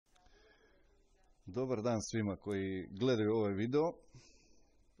Dobar dan svima koji gledaju ovaj video.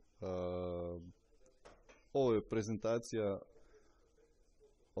 Ovo je prezentacija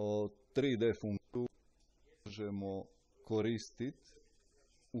o 3D funkciju možemo koristiti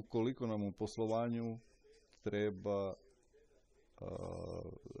ukoliko nam u poslovanju treba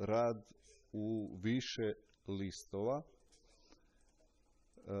rad u više listova.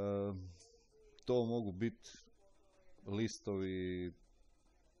 To mogu biti listovi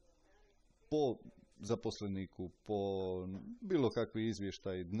po zaposleniku, po bilo kakvi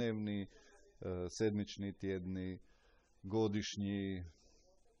izvještaji, dnevni, sedmični, tjedni, godišnji,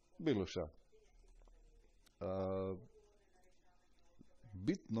 bilo šta.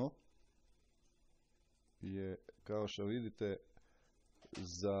 Bitno je, kao što vidite,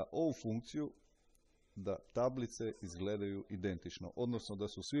 za ovu funkciju da tablice izgledaju identično, odnosno da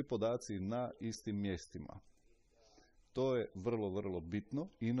su svi podaci na istim mjestima. To je vrlo bitno,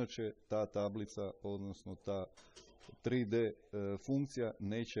 inače ta tablica, odnosno ta 3D funkcija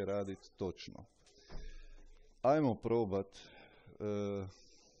neće raditi točno. Ajmo probat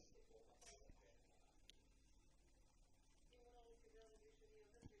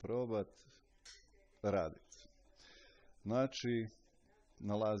raditi. Znači,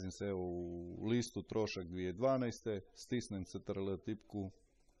 nalazim se u listu trošak 2012. Stisnem CTRL tipku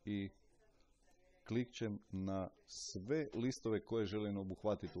i klikćem na sve listove koje želim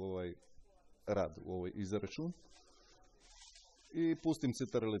obuhvatiti u ovaj rad, u ovaj izračun. I pustim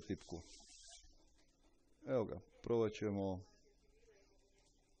CTRL tipku. Evo ga, probat ćemo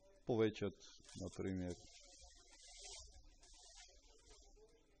povećati, na primjer,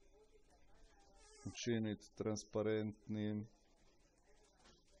 učiniti transparentnim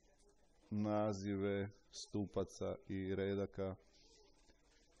nazive stupaca i redaka.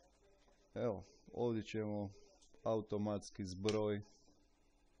 Evo, ovdje ćemo automatski zbroj.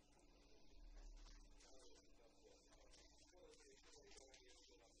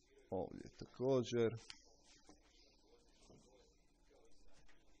 Ovdje također.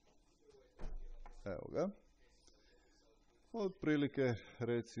 Evo ga. Otprilike,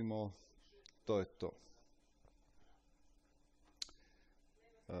 recimo, to je to.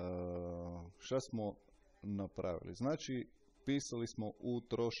 Šta smo napravili? Znači, pisali smo u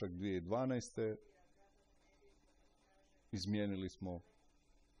trošak 2012. Izmijenili smo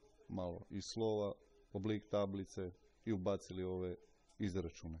malo i slova, oblik tablice i ubacili ove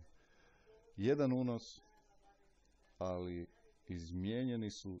izračune. Jedan unos, ali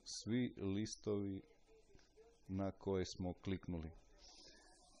izmijenjeni su svi listovi na koje smo kliknuli.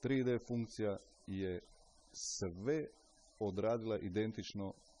 3D funkcija je sve odradila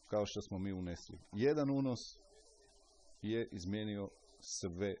identično kao što smo mi unesli. Jedan unos je izmijenio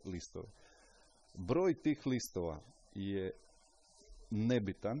sve listove. Broj tih listova je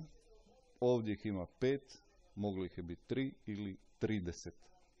nebitan. Ovdje ih ima 5, moglo ih je biti 3 ili 30.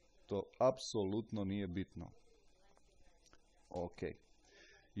 To apsolutno nije bitno. Ok.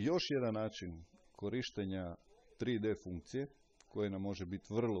 Još jedan način korištenja 3D funkcije koji nam može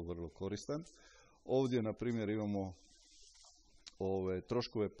biti vrlo koristan. Ovdje, na primjer, imamo ove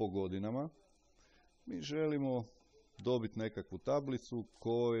troškove po godinama. Mi želimo dobiti nekakvu tablicu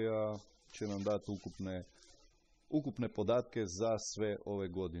koja će nam dati ukupne podatke za sve ove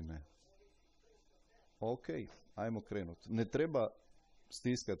godine. Ok, ajmo krenuti. Ne treba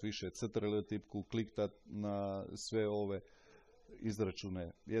stiskati više CTRL tipku, kliktat na sve ove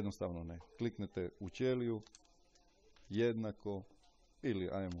izračune. Jednostavno ne. Kliknete u ćeliju, jednako, ili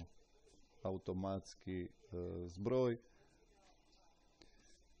ajmo automatski zbroj.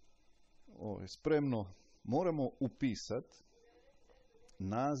 Ovo je spremno. Moramo upisati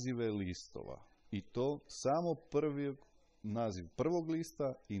nazive listova. I to samo naziv prvog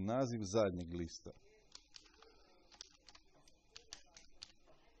lista i naziv zadnjeg lista.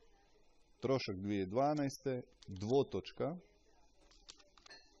 Trošak 2012. dvotočka.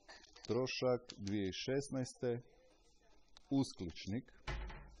 Trošak 2016. uskličnik.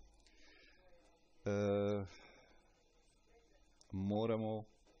 Moramo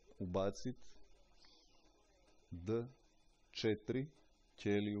ubaciti D4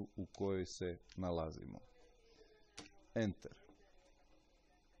 ćeliju u kojoj se nalazimo. Enter.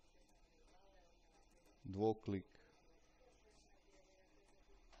 Dvoklik.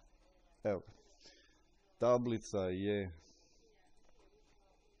 Evo. Tablica je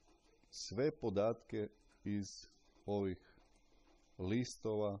sve podatke iz ovih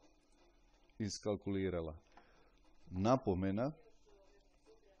listova iskalkulirala. Napomena,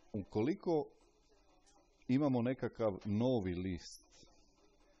 ukoliko imamo nekakav novi list,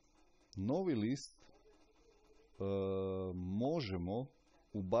 možemo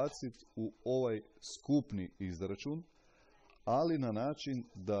ubaciti u ovaj skupni izračun, ali na način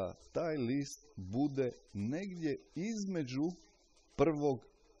da taj list bude negdje između prvog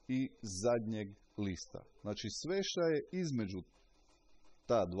i zadnjeg lista. Znači sve što je između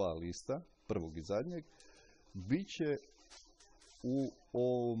ta dva lista, prvog i zadnjeg, bit će u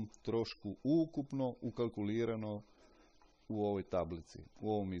ovom trošku ukupno ukalkulirano u ovoj tablici,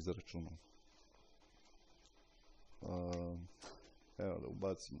 u ovom izračunu. Evo da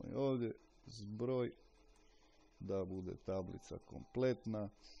ubacimo i ovdje zbroj, da bude tablica kompletna.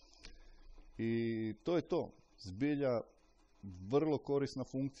 I to je to. Zbilja vrlo korisna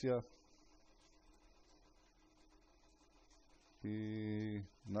funkcija. I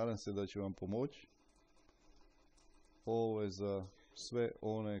nadam se da će vam pomoći. Ovo je za sve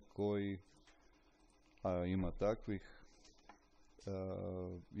one koji, a ima takvih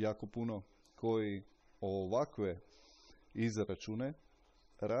jako puno, koji ovakve izračune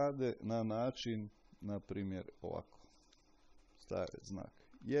rade na način, na primjer ovako. Stave znak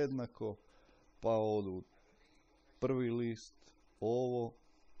jednako, pa odu prvi list ovo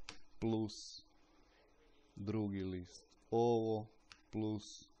plus drugi list ovo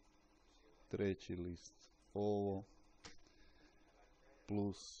plus treći list ovo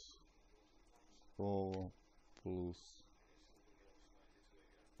plus ovo plus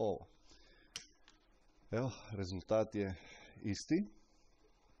ovo. Evo, rezultat je isti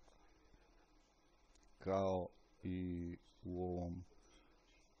kao i u ovom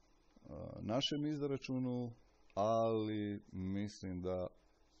našem izračunu, ali mislim da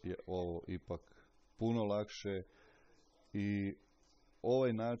je ovo ipak puno lakše i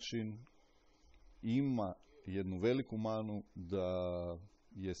ovaj način ima jednu veliku manu da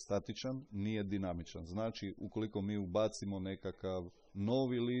je statičan, nije dinamičan. Znači, ukoliko mi ubacimo nekakav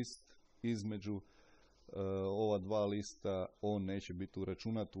novi list između ova dva lista, on neće biti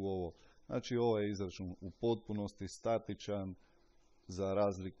uračunat u ovo. Znači, ovaj izračun u potpunosti statičan za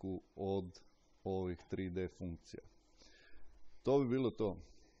razliku od ovih 3D funkcija. To bi bilo to.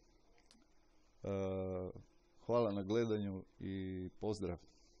 Hvala na gledanju i pozdrav!